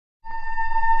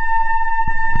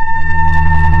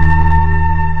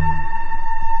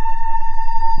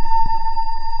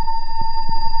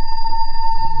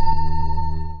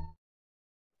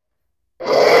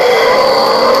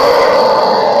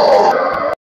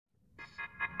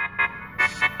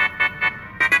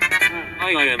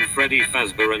Hi, I am Freddy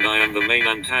Fazbear and I am the main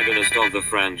antagonist of the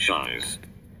franchise.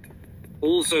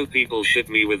 Also, people ship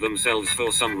me with themselves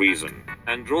for some reason,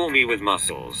 and draw me with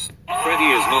muscles. Freddy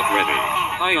is not ready.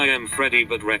 Hi, I am Freddy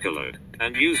but recolored,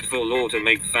 and used for lore to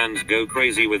make fans go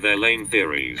crazy with their lame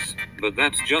theories. But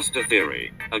that's just a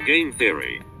theory, a game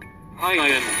theory. Hi, I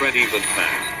am Freddy but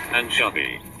fat, and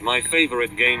chubby. My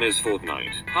favorite game is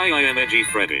Fortnite. Hi, I am Edgy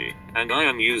Freddy, and I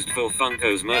am used for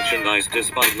Funko's merchandise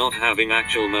despite not having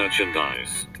actual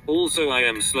merchandise. Also, I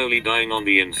am slowly dying on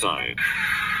the inside.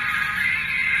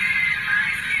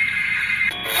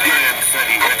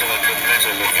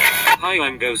 Hi,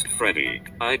 I'm Ghost Freddy.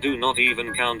 I do not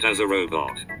even count as a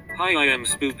robot. Hi, I am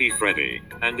Spoopy Freddy,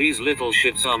 and these little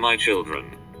shits are my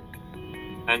children.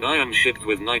 And I am shipped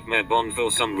with Nightmare Bond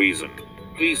for some reason.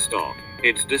 Please stop.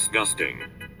 It's disgusting.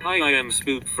 Hi, I am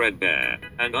Spook Fredbear,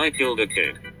 and I killed a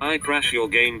kid. I crash your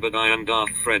game but I am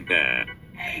Darth Fredbear.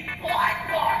 Hey, boy,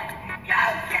 go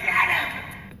get him!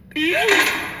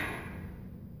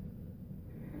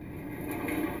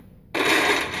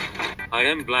 I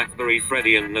am Blackberry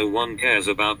Freddy and no one cares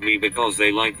about me because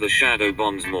they like the Shadow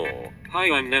Bonds more.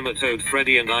 Hi, I'm Nematode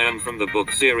Freddy and I am from the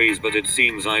book series but it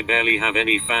seems I barely have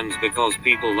any fans because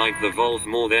people like the Volf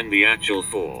more than the actual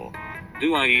 4.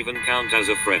 Do I even count as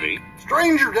a Freddy?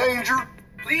 Stranger danger!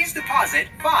 Please deposit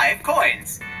 5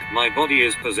 coins. My body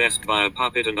is possessed by a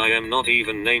puppet and I am not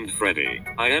even named Freddy.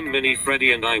 I am Mini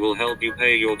Freddy and I will help you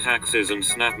pay your taxes and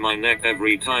snap my neck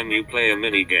every time you play a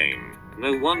mini game.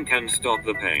 No one can stop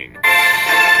the pain.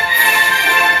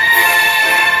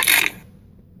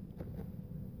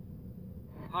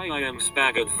 Hi, I am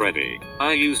Spagged Freddy.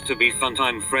 I used to be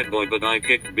Funtime Fredboy but I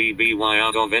kicked BBY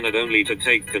out of Enid only to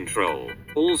take control.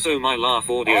 Also, my laugh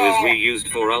audio is reused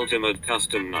for Ultimate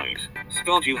Custom Night.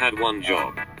 Scott, you had one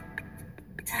job.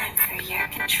 Time for your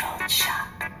controlled shot.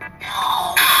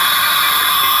 No!